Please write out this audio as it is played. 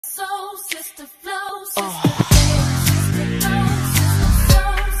Soul sister flow, sister sister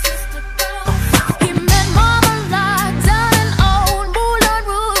flow, sister flow. He met Mama locked down an old Moulin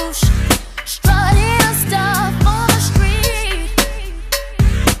Rouge, strutting her stuff on the street.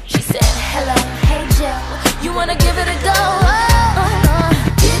 She said, "Hello, hey Joe, you wanna give it a go?"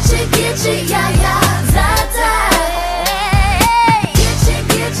 Get you, yeah, yeah, da da.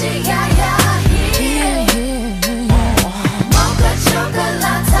 Get you, yeah, yeah, here. Mocha chocolate.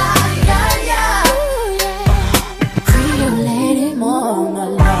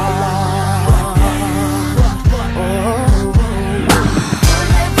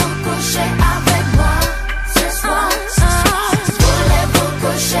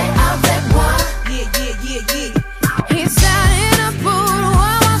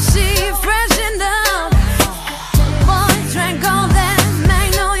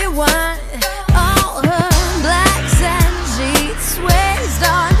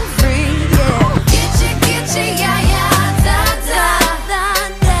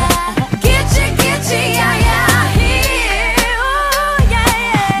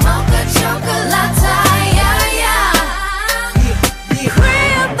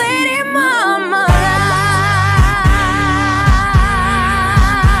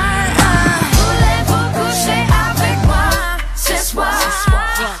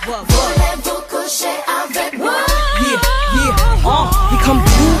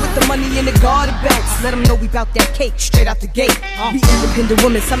 Let them know we bout that cake straight out the gate. We independent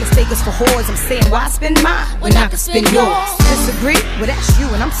women, some mistake us for whores. I'm saying, why spend mine when I can spend yours? Disagree? Well, that's you,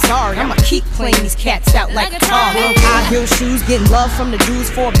 and I'm sorry. I'ma keep playing these cats out like a tar. High heel shoes, getting love from the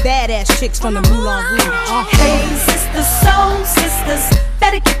dudes, for badass chicks from the Moulin Rouge. Hey, sisters, soul sisters,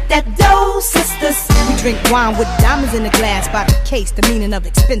 better get that dough, sisters. We drink wine with diamonds in the glass by the case, the meaning of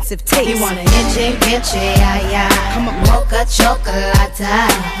expensive taste. You wanna itchy, yeah, yeah. Come on, mocha chocolate.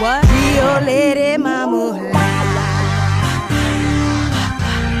 What? Rio Lady Mama.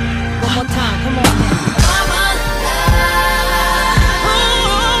 One more time, come on.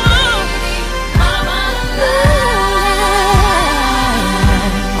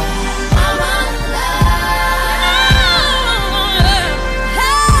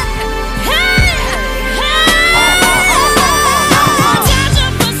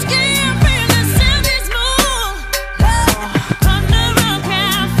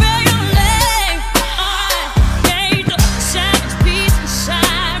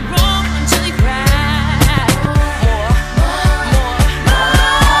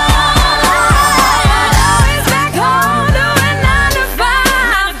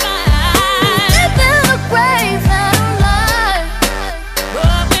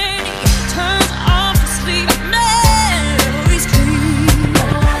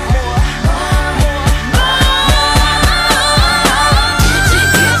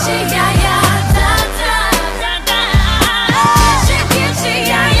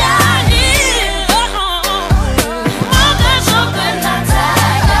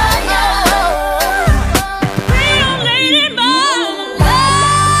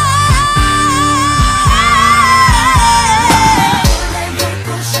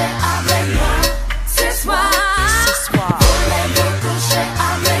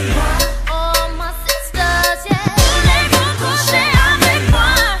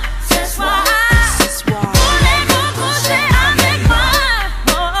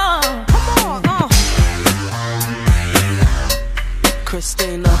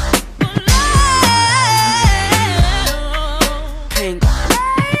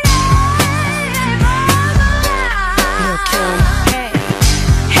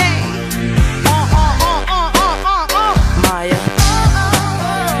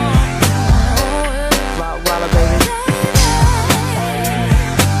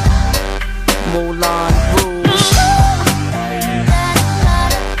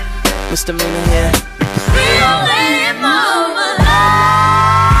 Misdemeanor here.